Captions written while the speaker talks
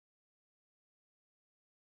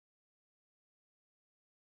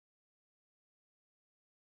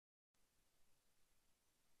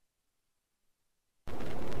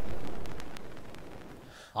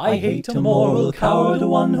I hate a moral coward,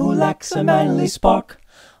 one who lacks a manly spark.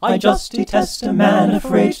 I just detest a man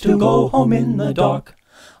afraid to go home in the dark.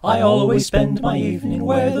 I always spend my evening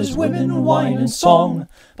where there's women, wine and song,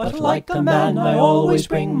 but like a man I always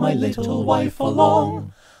bring my little wife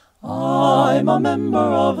along. I'm a member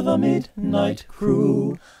of the midnight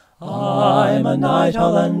crew. I'm a night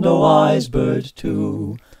owl and a wise bird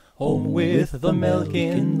too. Home with the milk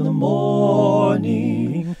in the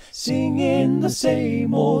morning, singing the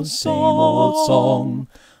same old song.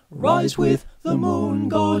 Rise with the moon,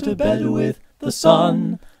 go to bed with the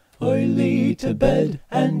sun. Early to bed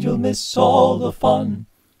and you'll miss all the fun.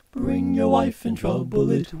 Bring your wife in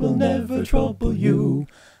trouble, it will never trouble you.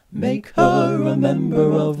 Make her a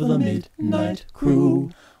member of the midnight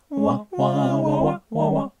crew. Wah, wah, wah, wah,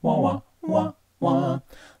 wah, wah, wah, wah, wah.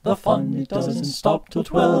 The fun, it doesn't stop till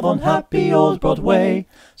 12 on happy old Broadway.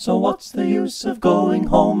 So what's the use of going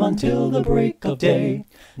home until the break of day?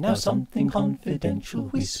 Now something confidential,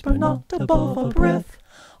 whisper not above a breath.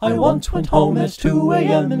 I once went home at 2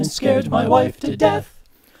 a.m. and scared my wife to death.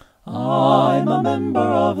 I'm a member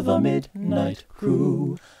of the midnight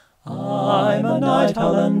crew. I'm a night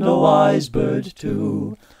owl and a wise bird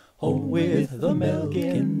too. Home with the milk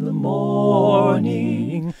in the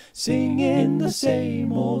morning, singing the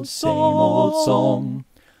same old song.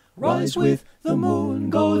 Rise with the moon,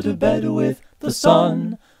 go to bed with the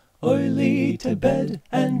sun. Early to bed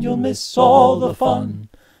and you'll miss all the fun.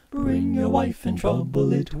 Bring your wife in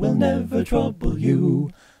trouble, it will never trouble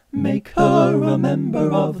you. Make her a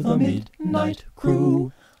member of the midnight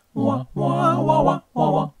crew. Wah, wah, wah, wah,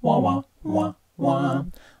 wah, wah, wah, wah, wah.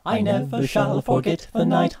 I never shall forget the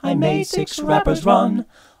night I made 6 rappers run.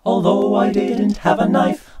 Although I didn't have a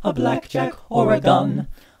knife, a blackjack, or a gun,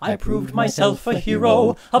 I proved myself a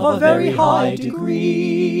hero of a very high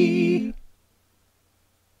degree.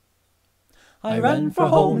 I ran for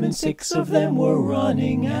home and 6 of them were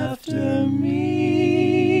running after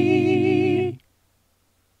me.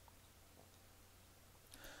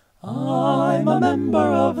 I'm a member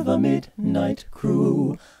of the midnight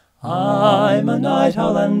crew. I'm a night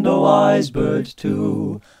owl and a wise bird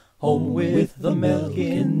too. Home with the milk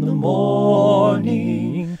in the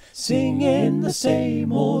morning, singing the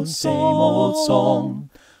same old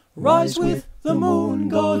song. Rise with the moon,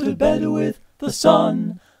 go to bed with the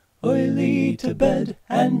sun. Early to bed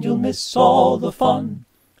and you'll miss all the fun.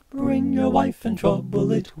 Bring your wife in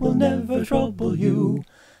trouble, it will never trouble you.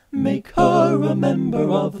 Make her a member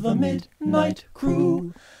of the midnight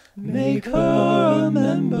crew. Make her a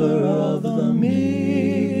member of the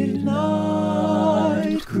midnight